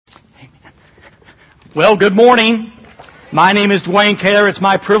Well, good morning. My name is Dwayne Taylor. It's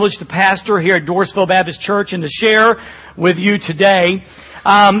my privilege to pastor here at Dorsville Baptist Church and to share with you today.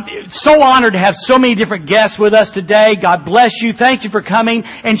 So honored to have so many different guests with us today. God bless you. Thank you for coming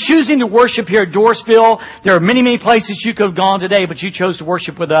and choosing to worship here at Dorsville. There are many, many places you could have gone today, but you chose to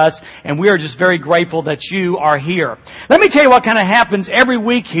worship with us, and we are just very grateful that you are here. Let me tell you what kind of happens every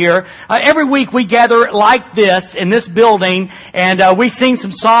week here. Every week we gather like this in this building, and we sing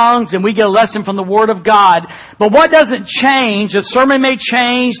some songs, and we get a lesson from the Word of God. But what doesn't change, the sermon may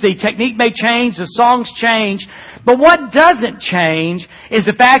change, the technique may change, the songs change, but what doesn't change is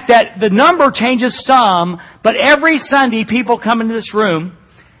the fact that the number changes some, but every Sunday people come into this room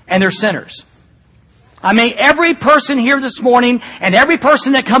and they're sinners. I mean, every person here this morning and every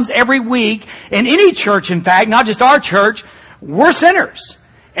person that comes every week in any church, in fact, not just our church, we're sinners.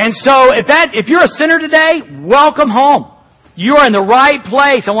 And so if you're a sinner today, welcome home. You are in the right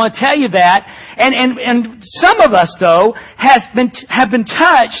place. I want to tell you that. And some of us, though, have been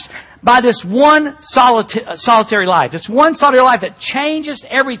touched by this one solitary life. This one solitary life that changes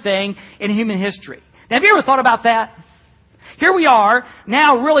everything in human history. Now, have you ever thought about that? Here we are,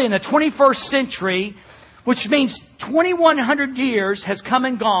 now really in the 21st century, which means 2,100 years has come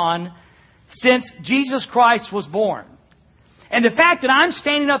and gone since Jesus Christ was born. And the fact that I'm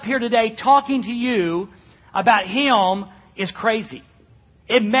standing up here today talking to you about Him is crazy.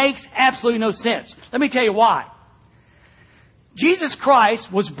 It makes absolutely no sense. Let me tell you why. Jesus Christ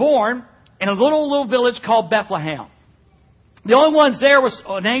was born in a little village called Bethlehem. The only ones there was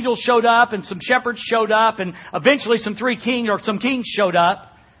an angel showed up and some shepherds showed up and eventually some kings showed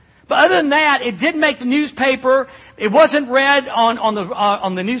up. But other than that, it didn't make the newspaper. It wasn't read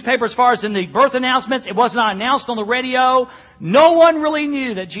on the newspaper as far as in the birth announcements. It was not announced on the radio. No one really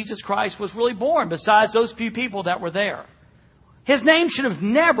knew that Jesus Christ was really born besides those few people that were there. His name should have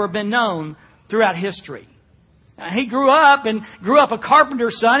never been known throughout history. He grew up a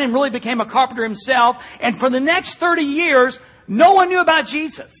carpenter's son and really became a carpenter himself. And for the next 30 years, no one knew about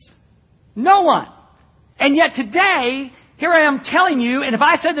Jesus. No one. And yet today, here I am telling you, and if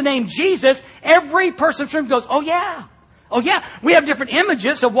I said the name Jesus, every person in the room goes, oh yeah. Oh yeah. We have different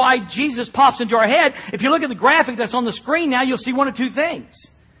images of why Jesus pops into our head. If you look at the graphic that's on the screen now, you'll see one of two things.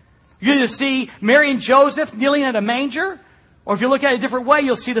 You either see Mary and Joseph kneeling at a manger, or if you look at it a different way,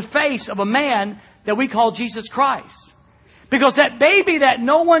 you'll see the face of a man that we call Jesus Christ. Because that baby that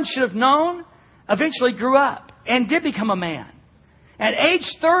no one should have known eventually grew up and did become a man. At age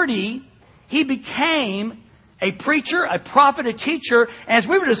 30, he became a preacher, a prophet, a teacher, and as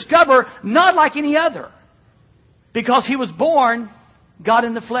we would discover, not like any other. Because he was born God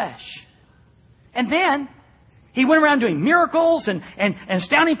in the flesh. And then he went around doing miracles and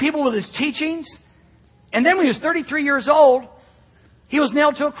astounding people with his teachings. And then when he was 33 years old, he was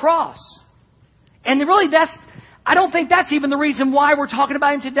nailed to a cross. And really I don't think that's even the reason why we're talking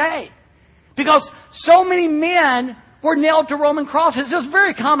about him today. Because so many men were nailed to Roman crosses. It was a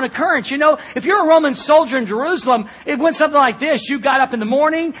very common occurrence. You know, if you're a Roman soldier in Jerusalem, it went something like this. You got up in the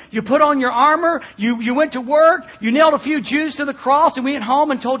morning, you put on your armor, you went to work, you nailed a few Jews to the cross, and went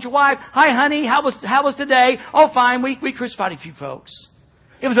home and told your wife, hi honey, how was today? Oh fine, we crucified a few folks.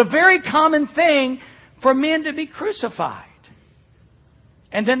 It was a very common thing for men to be crucified.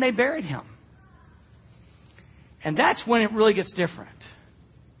 And then they buried him. And that's when it really gets different.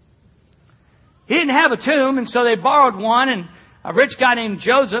 He didn't have a tomb, and so they borrowed one, and a rich guy named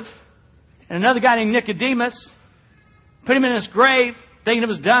Joseph and another guy named Nicodemus put him in his grave, thinking it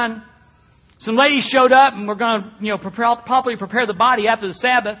was done. Some ladies showed up, and we're going to, properly prepare the body after the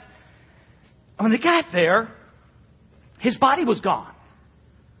Sabbath. And when they got there, his body was gone.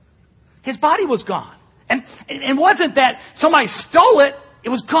 His body was gone. And it wasn't that somebody stole it. It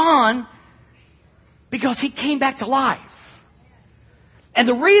was gone because he came back to life. And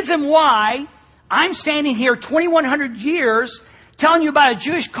the reason why I'm standing here 2,100 years telling you about a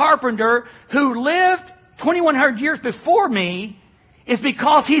Jewish carpenter who lived 2,100 years before me is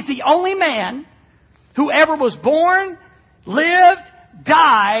because he's the only man who ever was born, lived,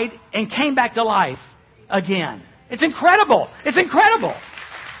 died, and came back to life again. It's incredible. It's incredible.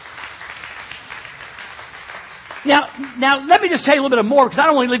 Now, let me just tell you a little bit more because I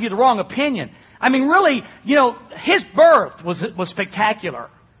don't want to leave you the wrong opinion. I mean, really, his birth was spectacular,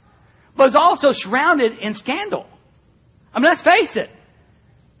 but was also surrounded in scandal. I mean, let's face it.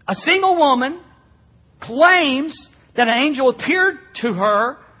 A single woman claims that an angel appeared to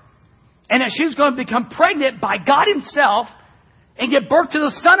her and that she was going to become pregnant by God Himself and give birth to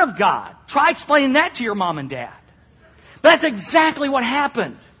the Son of God. Try explaining that to your mom and dad. But that's exactly what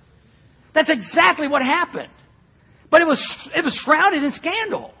happened. That's exactly what happened. But it was shrouded in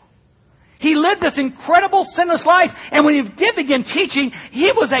scandal. He lived this incredible sinless life. And when he did begin teaching,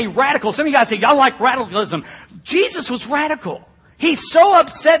 he was a radical. Some of you guys say, y'all like radicalism. Jesus was radical. He so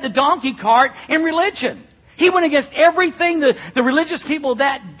upset the donkey cart in religion. He went against everything the religious people of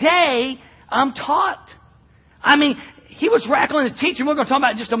that day taught. I mean, he was radical in his teaching. We're going to talk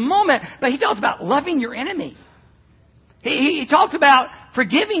about it in just a moment. But he talked about loving your enemy. He talked about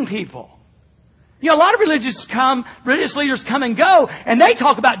forgiving people. You know, a lot of religious leaders come and go, and they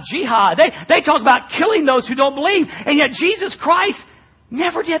talk about jihad. They talk about killing those who don't believe. And yet Jesus Christ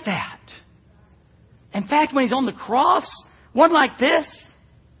never did that. In fact, when he's on the cross, one like this,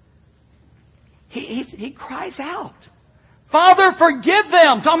 he cries out, Father, forgive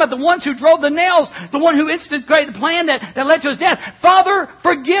them. Talking about the ones who drove the nails, the one who instigated the plan that led to his death. Father,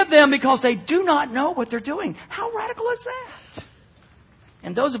 forgive them because they do not know what they're doing. How radical is that?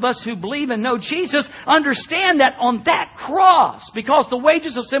 And those of us who believe and know Jesus understand that on that cross, because the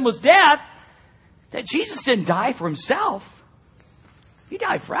wages of sin was death, that Jesus didn't die for himself. He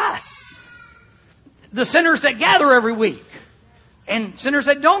died for us. The sinners that gather every week and sinners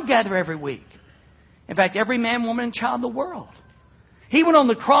that don't gather every week. In fact, every man, woman, and child in the world. He went on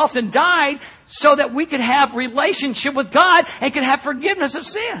the cross and died so that we could have relationship with God and could have forgiveness of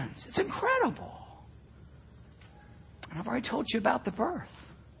sins. It's incredible. And I've already told you about the birth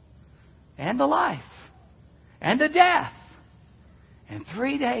and the life and the death. And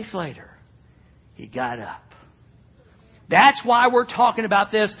 3 days later, he got up. That's why we're talking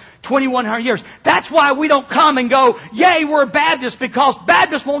about this 2,100 years. That's why we don't come and go, yay, we're a Baptist, because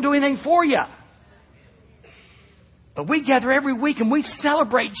Baptists won't do anything for you. But we gather every week and we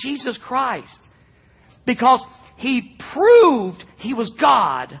celebrate Jesus Christ because he proved he was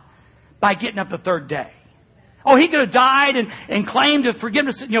God by getting up the third day. Oh, he could have died and claimed to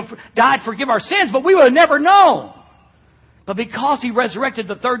forgiveness, died to forgive our sins, but we would have never known. But because he resurrected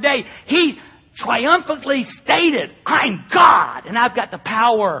the third day, he triumphantly stated, I'm God and I've got the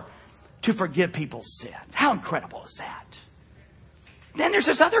power to forgive people's sins. How incredible is that? Then there's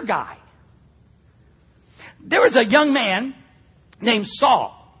this other guy. There was a young man named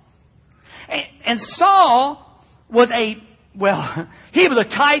Saul. And Saul was he was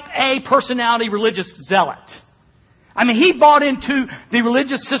a type A personality religious zealot. I mean, he bought into the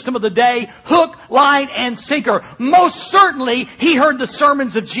religious system of the day, hook, line, and sinker. Most certainly, he heard the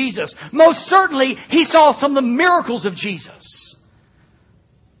sermons of Jesus. Most certainly, he saw some of the miracles of Jesus.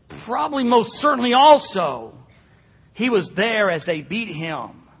 Probably most certainly also, he was there as they beat him.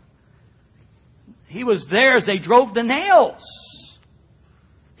 He was there as they drove the nails.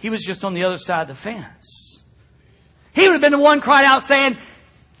 He was just on the other side of the fence. He would have been the one crying out saying,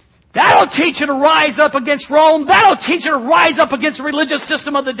 that'll teach you to rise up against Rome. That'll teach you to rise up against the religious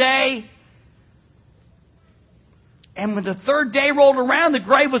system of the day. And when the third day rolled around, the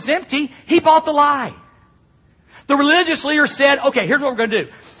grave was empty, he bought the lie. The religious leader said, okay, here's what we're going to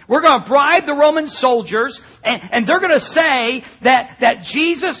do. We're going to bribe the Roman soldiers, and they're going to say that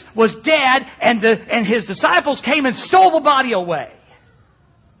Jesus was dead and his disciples came and stole the body away.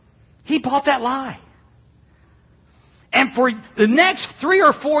 He bought that lie. And for the next 3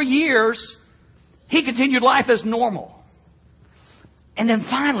 or 4 years, he continued life as normal. And then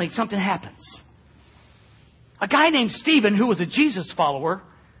finally, something happens. A guy named Stephen, who was a Jesus follower,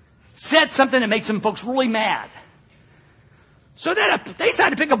 said something that made some folks really mad. So they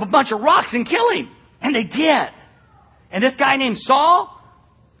decided to pick up a bunch of rocks and kill him. And they did. And this guy named Saul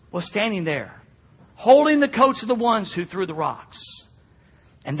was standing there, holding the coats of the ones who threw the rocks.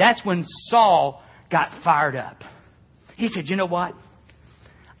 And that's when Saul got fired up. He said, you know what?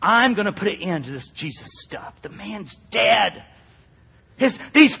 I'm going to put an end to this Jesus stuff. The man's dead.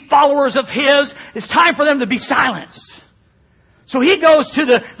 These followers of his, it's time for them to be silenced. So he goes to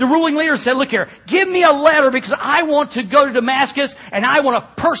the ruling leader and said, look here, give me a letter because I want to go to Damascus and I want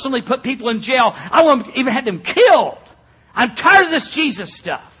to personally put people in jail. I want to even have them killed. I'm tired of this Jesus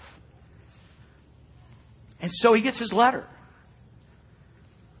stuff. And so he gets his letter.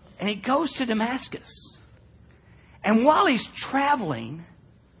 And he goes to Damascus. And while he's traveling,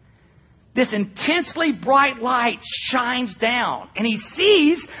 this intensely bright light shines down. And he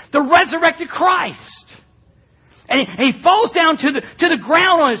sees the resurrected Christ. And he falls down to the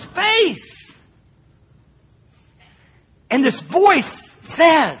ground on his face. And this voice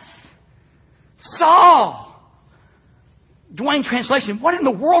says, Saul, Dwayne translation, what in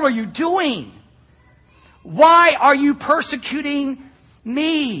the world are you doing? Why are you persecuting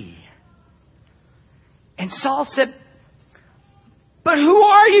me? And Saul said, but who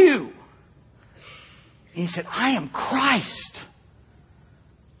are you? And he said, I am Christ,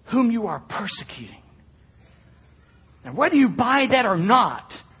 whom you are persecuting. And whether you buy that or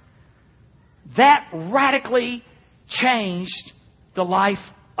not, that radically changed the life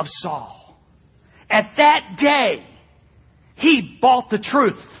of Saul. At that day, he bought the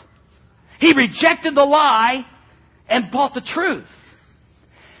truth. He rejected the lie and bought the truth.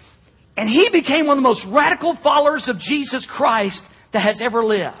 And he became one of the most radical followers of Jesus Christ that has ever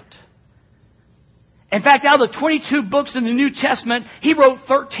lived. In fact, out of the 22 books in the New Testament, he wrote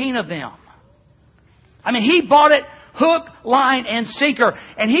 13 of them. I mean, he bought it hook, line, and sinker.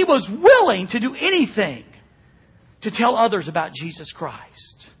 And he was willing to do anything to tell others about Jesus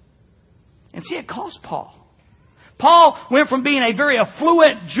Christ. And see, it cost Paul. Paul went from being a very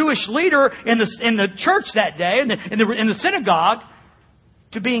affluent Jewish leader in the church that day, in the synagogue,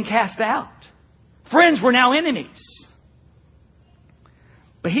 to being cast out. Friends were now enemies.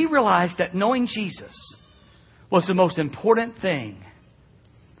 But he realized that knowing Jesus was the most important thing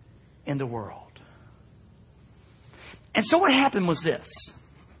in the world. And so what happened was this.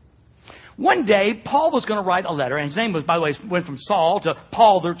 One day, Paul was going to write a letter, and his name was, by the way, went from Saul to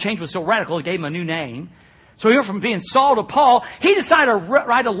Paul. The change was so radical, he gave him a new name. So he went from being Saul to Paul. He decided to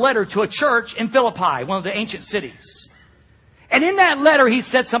write a letter to a church in Philippi, one of the ancient cities. And in that letter, he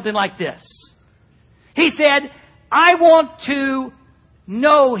said something like this. He said, I want to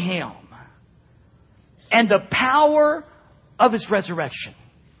know Him and the power of His resurrection.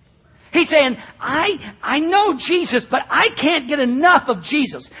 He's saying, I know Jesus, but I can't get enough of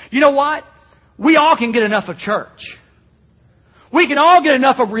Jesus. You know what? We all can get enough of church. We can all get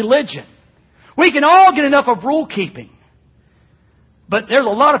enough of religion. We can all get enough of rule keeping. But there's a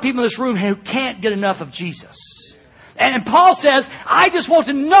lot of people in this room who can't get enough of Jesus. And Paul says, I just want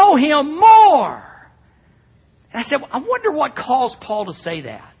to know Him more. And I said, I wonder what caused Paul to say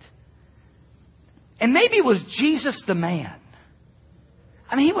that. And maybe it was Jesus the man.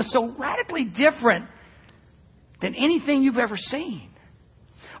 I mean, He was so radically different than anything you've ever seen.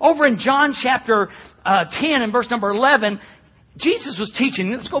 Over in John chapter 10 and verse number 11, Jesus was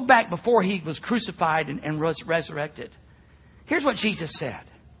teaching. Let's go back before He was crucified and resurrected. Here's what Jesus said.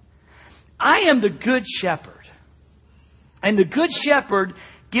 I am the good shepherd. And the good shepherd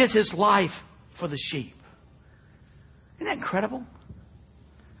gives his life for the sheep. Isn't that incredible?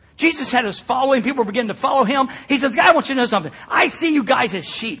 Jesus had us following. People were beginning to follow Him. He says, God, I want you to know something. I see you guys as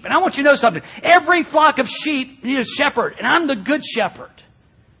sheep. And I want you to know something. Every flock of sheep needs a shepherd. And I'm the good shepherd.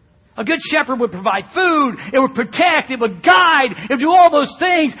 A good shepherd would provide food. It would protect. It would guide. It would do all those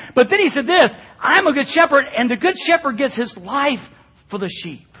things. But then He said this. I'm a good shepherd. And the good shepherd gives his life for the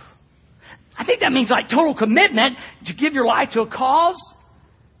sheep. I think that means like total commitment to give your life to a cause.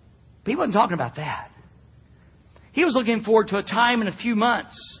 But He wasn't talking about that. He was looking forward to a time in a few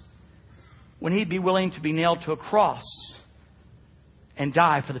months when He'd be willing to be nailed to a cross and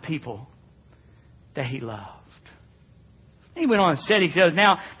die for the people that He loved. He went on and said, he says,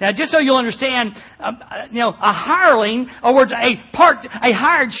 now just so you'll understand, a hireling, in other words, a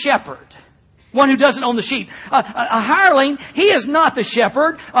hired shepherd, one who doesn't own the sheep. A hireling, he is not the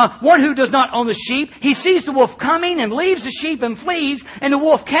shepherd, one who does not own the sheep. He sees the wolf coming and leaves the sheep and flees, and the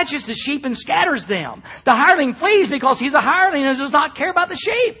wolf catches the sheep and scatters them. The hireling flees because he's a hireling and does not care about the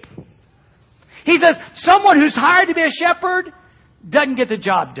sheep. He says, someone who's hired to be a shepherd doesn't get the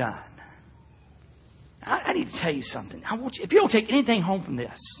job done. I need to tell you something. I want you, if you don't take anything home from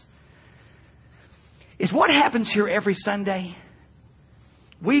this, is what happens here every Sunday.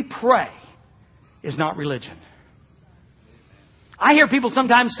 We pray is not religion. I hear people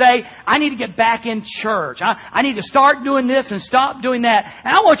sometimes say, I need to get back in church. I need to start doing this and stop doing that.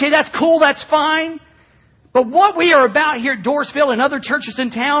 And I want to tell you, that's cool, that's fine. But what we are about here at Dorsville and other churches in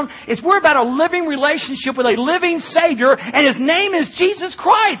town is we're about a living relationship with a living Savior, and His name is Jesus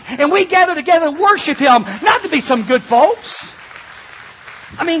Christ. And we gather together and worship Him, not to be some good folks.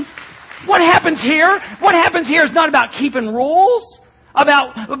 I mean, what happens here? What happens here is not about keeping rules,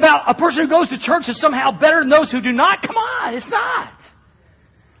 about a person who goes to church is somehow better than those who do not. Come on, it's not.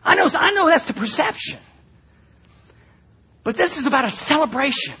 I know that's the perception. But this is about a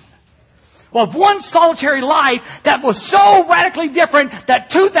celebration of one solitary life that was so radically different that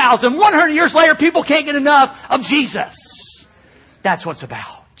 2,100 years later people can't get enough of Jesus. That's what it's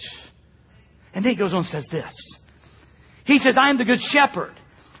about. And then He goes on and says this. He says, I am the good shepherd.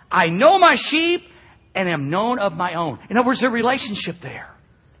 I know my sheep and am known of my own. In other words, there's a relationship there.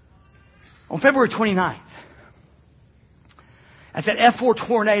 On February 29th, as that F4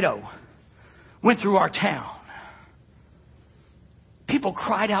 tornado went through our town, people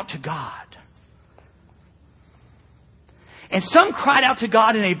cried out to God. And some cried out to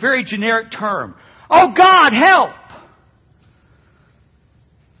God in a very generic term. Oh God, help!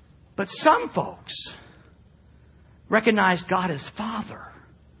 But some folks recognized God as Father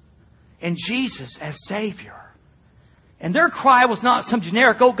in Jesus as Savior. And their cry was not some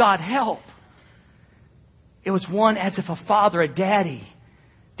generic, "Oh God, help." It was one as if a father, a daddy,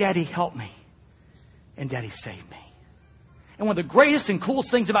 "Daddy, help me." And "Daddy, save me." And one of the greatest and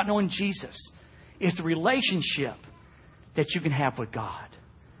coolest things about knowing Jesus is the relationship that you can have with God.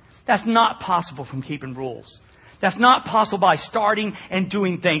 That's not possible from keeping rules. That's not possible by starting and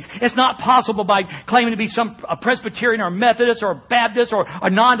doing things. It's not possible by claiming to be a Presbyterian or Methodist or Baptist or a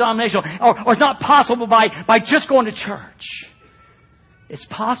non-denominational. Or it's not possible by just going to church. It's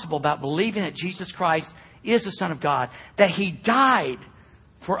possible by believing that Jesus Christ is the Son of God, that He died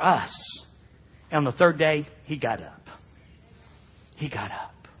for us. And on the third day, He got up. He got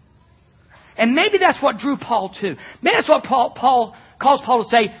up. And maybe that's what drew Paul too. Maybe that's what Paul calls Paul to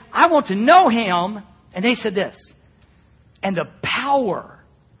say, "I want to know Him." And he said this, "and the power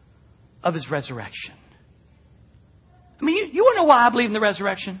of His resurrection." I mean, you want to know why I believe in the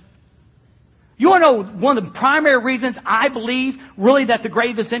resurrection? You want to know one of the primary reasons I believe really that the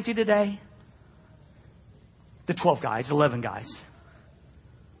grave is empty today? The 12 guys, 11 guys.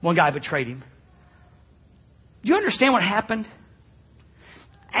 One guy betrayed Him. Do you understand what happened?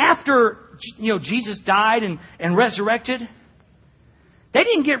 After, Jesus died and resurrected, they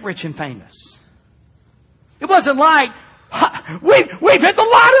didn't get rich and famous. It wasn't like, we've hit the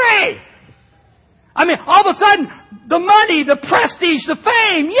lottery. I mean, all of a sudden, the money, the prestige, the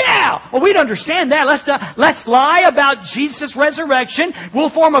fame, yeah. Well, we'd understand that. Let's lie about Jesus' resurrection. We'll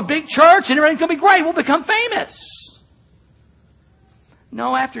form a big church and everything's going to be great. We'll become famous.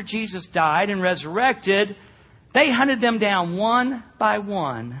 No, after Jesus died and resurrected, they hunted them down one by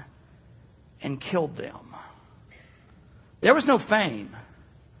one and killed them. There was no fame.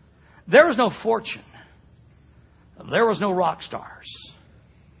 There was no fortune. There was no rock stars.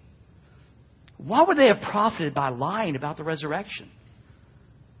 Why would they have profited by lying about the resurrection?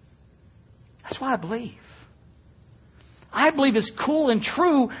 That's what I believe. I believe it's cool and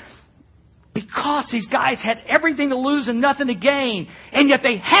true because these guys had everything to lose and nothing to gain. And yet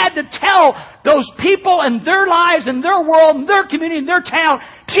they had to tell those people and their lives and their world and their community and their town,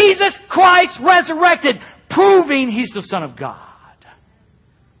 Jesus Christ resurrected, proving He's the Son of God.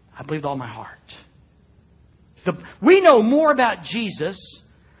 I believe with all my heart. We know more about Jesus,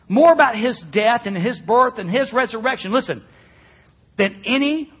 more about His death and His birth and His resurrection, listen, than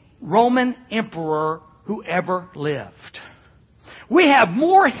any Roman emperor who ever lived. We have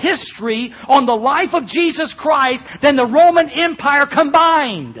more history on the life of Jesus Christ than the Roman Empire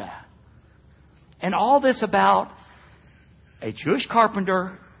combined. And all this about a Jewish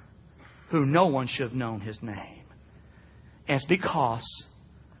carpenter who no one should have known his name. And it's because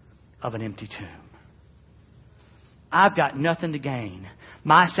of an empty tomb. I've got nothing to gain.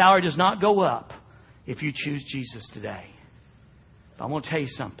 My salary does not go up if you choose Jesus today. But I'm going to tell you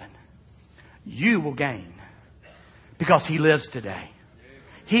something. You will gain because He lives today.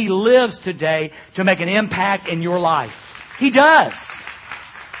 He lives today to make an impact in your life. He does.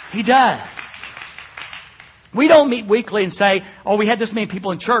 He does. We don't meet weekly and say, "Oh, we had this many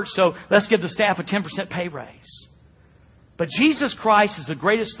people in church, so let's give the staff a 10% pay raise." But Jesus Christ is the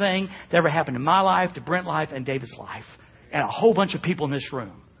greatest thing that ever happened in my life, to Brent's life, and David's life. And a whole bunch of people in this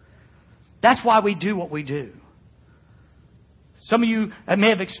room. That's why we do what we do. Some of you may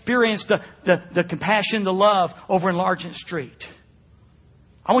have experienced the compassion, the love over in Largent Street.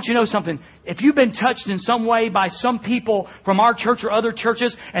 I want you to know something. If you've been touched in some way by some people from our church or other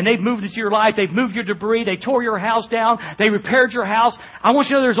churches, and they've moved into your life, they've moved your debris, they tore your house down, they repaired your house, I want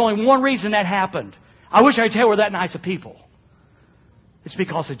you to know there's only one reason that happened. I wish I could tell you we're that nice of people. It's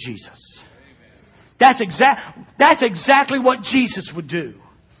because of Jesus. That's exactly what Jesus would do.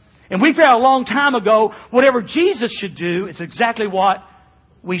 And we figured out a long time ago, whatever Jesus should do, it's exactly what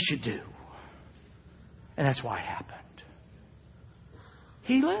we should do. And that's why it happened.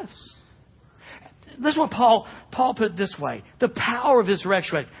 He lives. This is what Paul put it this way. The power of His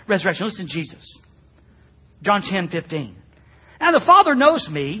resurrection. Listen to Jesus. John 10:15. Now the Father knows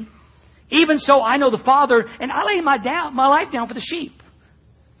me. Even so I know the Father, and I lay my life down for the sheep.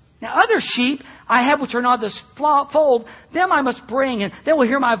 Now other sheep I have which are not this fold, them I must bring, and they will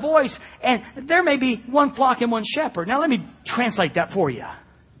hear my voice, and there may be one flock and one shepherd. Now let me translate that for you.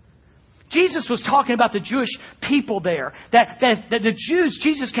 Jesus was talking about the Jewish people there. That the Jews,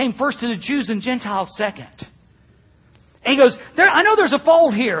 Jesus came first to the Jews and Gentiles second. And He goes, I know there's a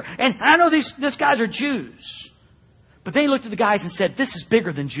fold here, and I know these guys are Jews. But then He looked at the guys and said, this is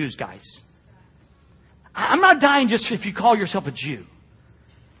bigger than Jews, guys. I'm not dying just if you call yourself a Jew.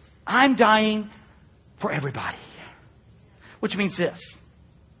 I'm dying for everybody. Which means this.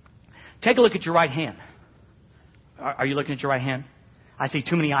 Take a look at your right hand. Are you looking at your right hand? I see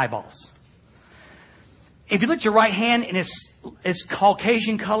too many eyeballs. If you look at your right hand and it's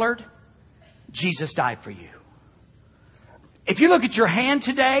Caucasian colored, Jesus died for you. If you look at your hand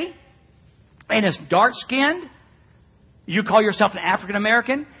today and it's dark skinned, you call yourself an African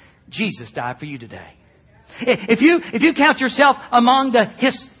American, Jesus died for you today. If you count yourself among the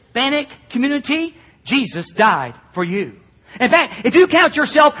Hispanic community, Jesus died for you. In fact, if you count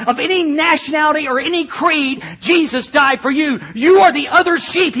yourself of any nationality or any creed, Jesus died for you. You are the other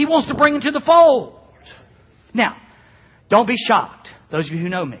sheep He wants to bring into the fold. Now, don't be shocked, those of you who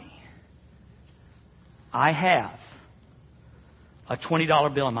know me. I have a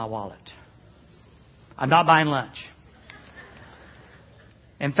 $20 bill in my wallet. I'm not buying lunch.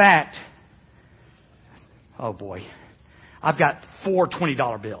 In fact, oh boy, I've got 4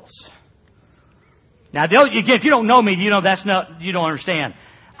 $20 bills. Now, again, if you don't know me, you don't understand.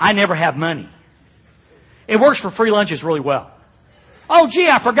 I never have money. It works for free lunches really well. Oh, gee,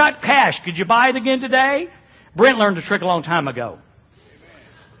 I forgot cash. Could you buy it again today? Brent learned the trick a long time ago.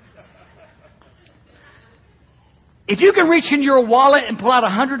 If you can reach into your wallet and pull out a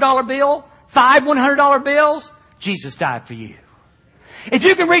 $100 bill, 5 $100 bills, Jesus died for you. If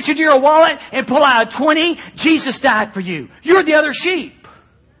you can reach into your wallet and pull out a 20, Jesus died for you. You're the other sheep.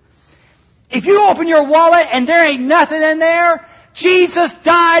 If you open your wallet and there ain't nothing in there, Jesus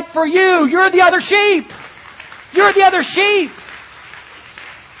died for you. You're the other sheep. You're the other sheep.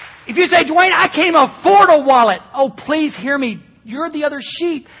 If you say, Dwayne, I can't afford a wallet. Oh, please hear me. You're the other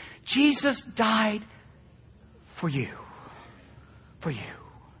sheep. Jesus died for you. For you.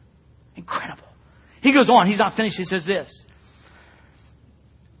 Incredible. He goes on. He's not finished. He says this.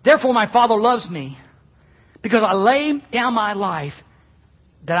 Therefore, my Father loves me because I lay down my life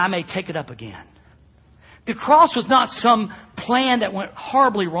that I may take it up again. The cross was not some plan that went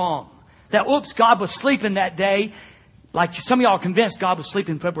horribly wrong. That, oops, God was sleeping that day. Like some of y'all are convinced God was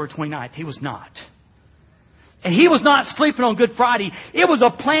sleeping February 29th. He was not. And He was not sleeping on Good Friday. It was a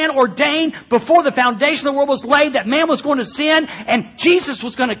plan ordained before the foundation of the world was laid that man was going to sin and Jesus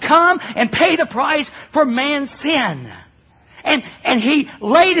was going to come and pay the price for man's sin. And He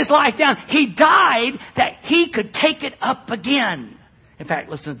laid His life down. He died that He could take it up again. In fact,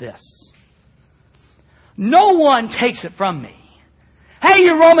 listen to this. No one takes it from me. Hey,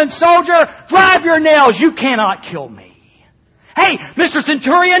 you Roman soldier, drive your nails. You cannot kill me. Hey, Mr.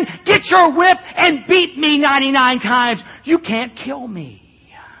 Centurion, get your whip and beat me 99 times. You can't kill me.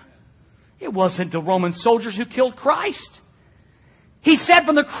 It wasn't the Roman soldiers who killed Christ. He said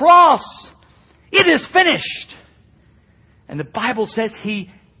from the cross, it is finished. And the Bible says He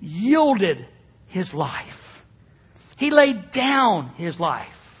yielded His life. He laid down His life.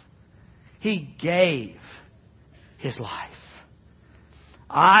 He gave His life.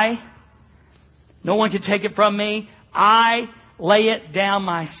 No one can take it from me. I lay it down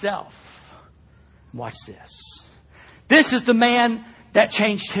myself. Watch this. This is the man that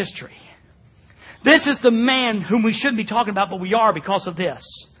changed history. This is the man whom we shouldn't be talking about, but we are because of this.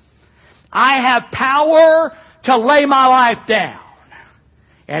 I have power to lay my life down.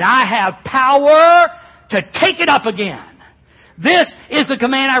 And I have power to take it up again. This is the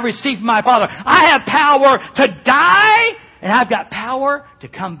command I received from my Father. I have power to die, and I've got power to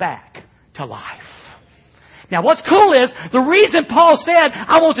come back to life. Now, what's cool is, the reason Paul said,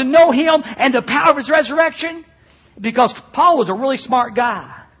 I want to know Him and the power of His resurrection, because Paul was a really smart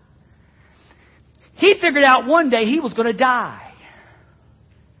guy. He figured out one day he was going to die.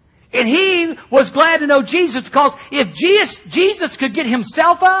 And he was glad to know Jesus, because if Jesus could get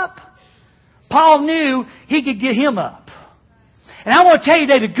Himself up, Paul knew he could get him up. And I want to tell you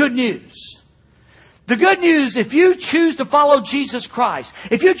today the good news. The good news, if you choose to follow Jesus Christ,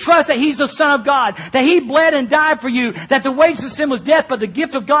 if you trust that He's the Son of God, that He bled and died for you, that the wages of sin was death, but the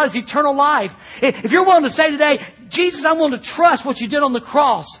gift of God is eternal life. If you're willing to say today, Jesus, I'm willing to trust what You did on the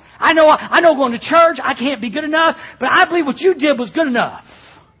cross. I know going to church, I can't be good enough, but I believe what You did was good enough.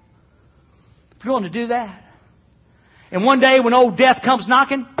 If you're willing to do that. And one day when old death comes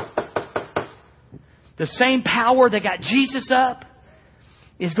knocking, the same power that got Jesus up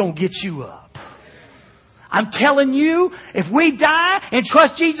is going to get you up. I'm telling you, if we die and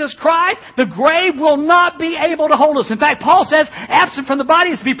trust Jesus Christ, the grave will not be able to hold us. In fact, Paul says, absent from the body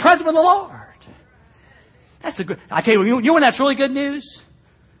is to be present with the Lord. That's the good. I tell you when that's really good news?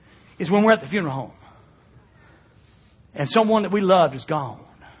 Is when we're at the funeral home. And someone that we loved is gone.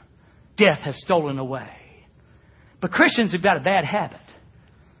 Death has stolen away. But Christians have got a bad habit.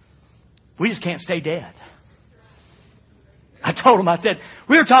 We just can't stay dead. I told them, I said,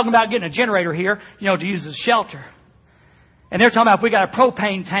 we were talking about getting a generator here, to use as shelter. And they're talking about if we got a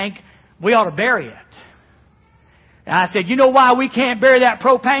propane tank, we ought to bury it. And I said, you know why we can't bury that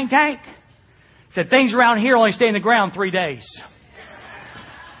propane tank? Said, things around here only stay in the ground 3 days.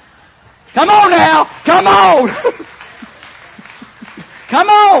 Come on now! Come on! Come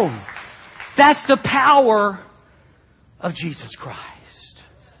on! That's the power of Jesus Christ.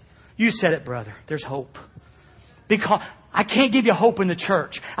 You said it, brother. There's hope. Because I can't give you hope in the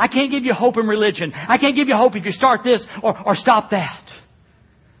church. I can't give you hope in religion. I can't give you hope if you start this or stop that.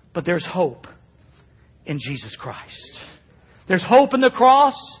 But there's hope in Jesus Christ. There's hope in the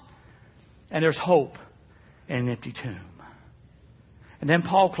cross. And there's hope in an empty tomb. And then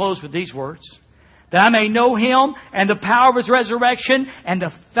Paul closed with these words. That I may know Him and the power of His resurrection and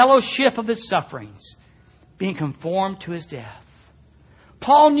the fellowship of His sufferings, being conformed to His death.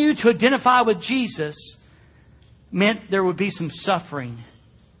 Paul knew to identify with Jesus meant there would be some suffering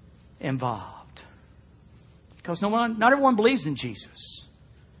involved. Because not everyone believes in Jesus.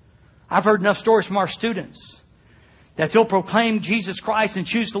 I've heard enough stories from our students that they'll proclaim Jesus Christ and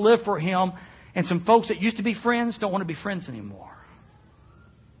choose to live for Him. And some folks that used to be friends don't want to be friends anymore.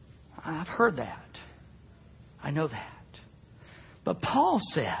 I've heard that. I know that. But Paul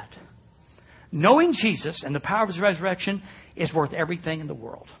said, knowing Jesus and the power of His resurrection is worth everything in the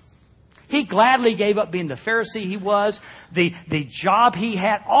world. He gladly gave up being the Pharisee he was, the job he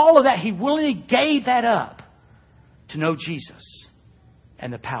had, all of that. He willingly gave that up to know Jesus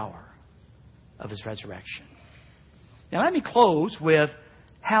and the power of His resurrection. Now let me close with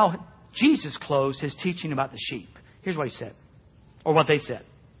how Jesus closed His teaching about the sheep. Here's what He said, or what they said.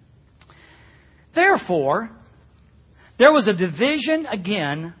 Therefore, there was a division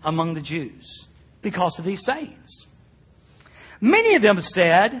again among the Jews because of these sayings. Many of them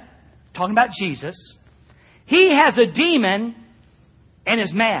said, talking about Jesus, He has a demon and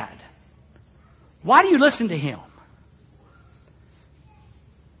is mad. Why do you listen to Him?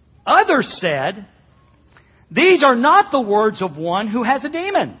 Others said, these are not the words of one who has a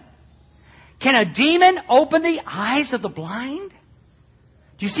demon. Can a demon open the eyes of the blind?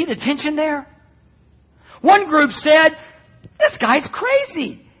 Do you see the tension there? One group said, this guy's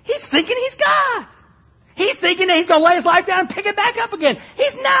crazy. He's thinking he's God. He's thinking that he's going to lay his life down and pick it back up again.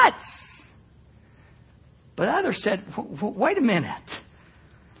 He's nuts. But others said, wait a minute.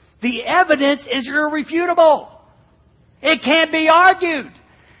 The evidence is irrefutable. It can't be argued.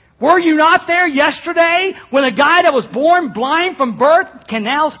 Were you not there yesterday when a guy that was born blind from birth can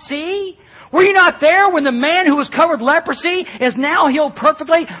now see? Were you not there when the man who was covered with leprosy is now healed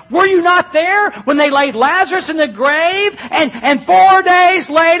perfectly? Were you not there when they laid Lazarus in the grave and 4 days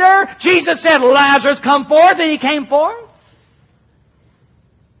later Jesus said, Lazarus, come forth, and he came forth?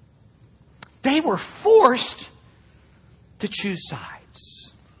 They were forced to choose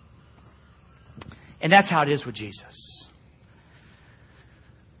sides. And that's how it is with Jesus.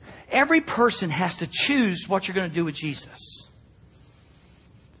 Every person has to choose what you're going to do with Jesus.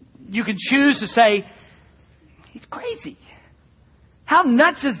 You can choose to say, he's crazy. How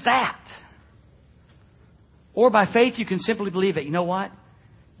nuts is that? Or by faith, you can simply believe that, you know what?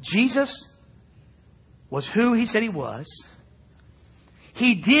 Jesus was who He said He was.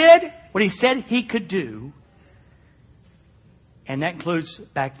 He did what He said He could do. And that includes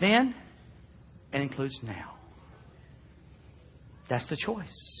back then and includes now. That's the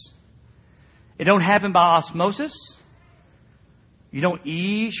choice. It don't happen by osmosis. You don't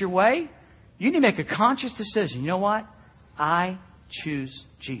ease your way. You need to make a conscious decision. You know what? I choose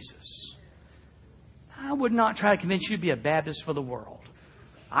Jesus. I would not try to convince you to be a Baptist for the world.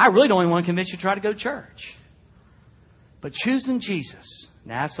 I really don't even want to convince you to try to go to church. But choosing Jesus,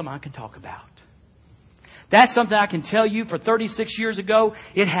 now that's something I can talk about. That's something I can tell you for 36 years ago,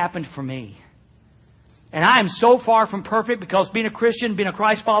 it happened for me. And I am so far from perfect because being a Christian, being a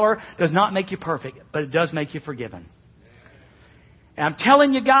Christ follower does not make you perfect, but it does make you forgiven. And I'm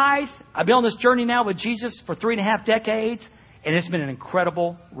telling you guys, I've been on this journey now with Jesus for 3.5 decades, and it's been an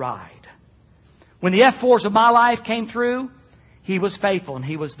incredible ride. When the F4s of my life came through, He was faithful and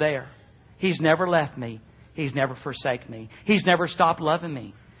He was there. He's never left me. He's never forsaken me. He's never stopped loving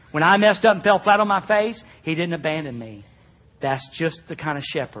me. When I messed up and fell flat on my face, He didn't abandon me. That's just the kind of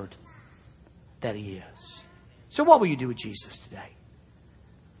shepherd that He is. So what will you do with Jesus today?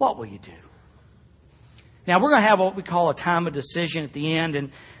 What will you do? Now, we're going to have what we call a time of decision at the end.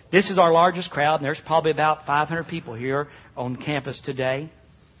 And this is our largest crowd. And there's probably about 500 people here on campus today.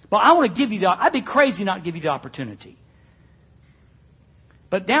 But I want to give you I'd be crazy not to give you the opportunity.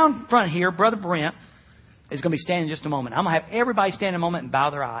 But down front here, Brother Brent is going to be standing in just a moment. I'm going to have everybody stand a moment and bow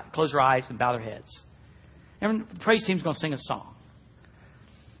their eyes, close their eyes and bow their heads. And the praise team's going to sing a song.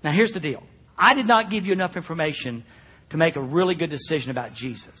 Now, here's the deal. I did not give you enough information to make a really good decision about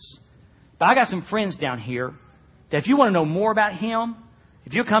Jesus. But I got some friends down here that if you want to know more about Him, if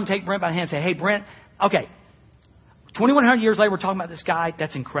If you come take Brent by the hand and say, hey, Brent, okay, 2,100 years later, we're talking about this guy.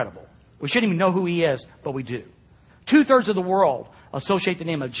 That's incredible. We shouldn't even know who he is, but we do. 2/3 of the world associate the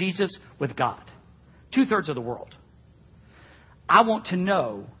name of Jesus with God. 2/3 of the world. I want to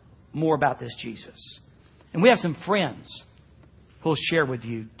know more about this Jesus. And we have some friends who will share with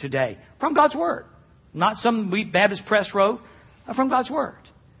you today from God's Word. Not some Baptist Press wrote, from God's Word.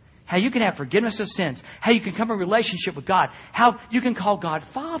 How you can have forgiveness of sins. How you can come in relationship with God. How you can call God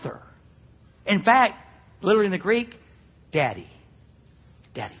Father. In fact, literally in the Greek, Daddy.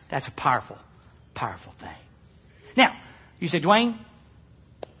 Daddy. That's a powerful, powerful thing. Now, you say, Dwayne,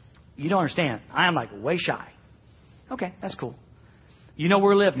 you don't understand. I am like way shy. Okay, that's cool. You know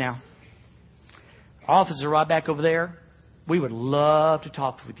where we live now. Our offices are right back over there. We would love to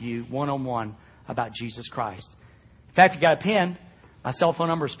talk with you one-on-one about Jesus Christ. In fact, if you got a pen, my cell phone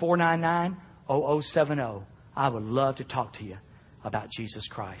number is 499-0070. I would love to talk to you about Jesus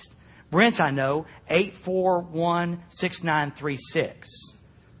Christ. Brent's, I know, 841-6936.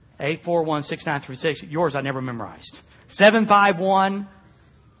 841-6936. Yours I never memorized.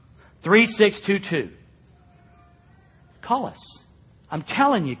 751-3622. Call us. I'm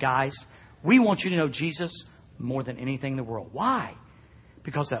telling you guys, we want you to know Jesus more than anything in the world. Why?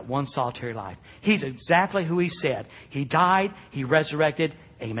 Because of that one solitary life. He's exactly who He said. He died, He resurrected,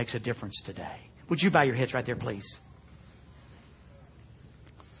 and He makes a difference today. Would you bow your heads right there, please?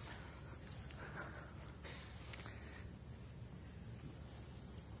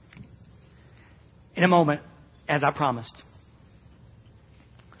 In a moment, as I promised,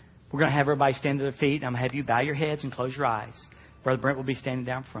 we're going to have everybody stand to their feet. And I'm going to have you bow your heads and close your eyes. Brother Brent will be standing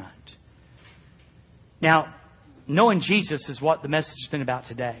down front. Now, knowing Jesus is what the message has been about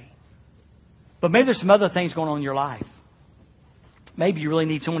today. But maybe there's some other things going on in your life. Maybe you really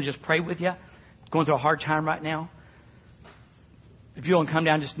need someone to just pray with you. Going through a hard time right now. If you want to come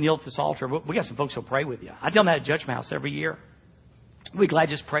down and just kneel at this altar, we got some folks who'll pray with you. I tell them that at Judgment House every year. We'd glad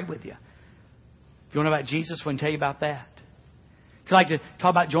to just pray with you. If you want to know about Jesus, we can tell you about that. If you'd like to talk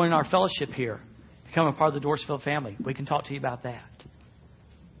about joining our fellowship here, becoming a part of the Dorsville family, we can talk to you about that.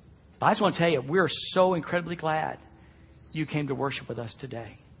 But I just want to tell you, we're so incredibly glad you came to worship with us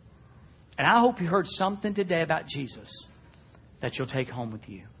today. And I hope you heard something today about Jesus that you'll take home with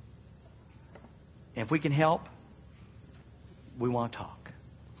you. And if we can help, we want to talk.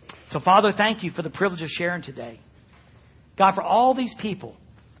 So, Father, thank you for the privilege of sharing today. God, for all these people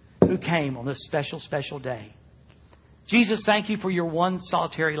who came on this special, special day. Jesus, thank you for your one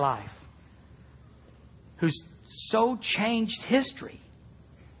solitary life who's so changed history.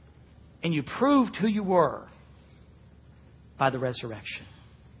 And you proved who you were by the resurrection.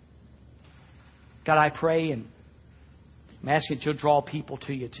 God, I pray and I'm asking that you'll draw people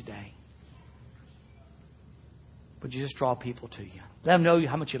to you today. Would you just draw people to you? Let them know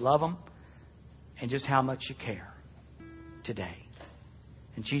how much you love them and just how much you care today.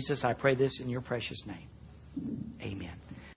 And Jesus, I pray this in your precious name. Amen.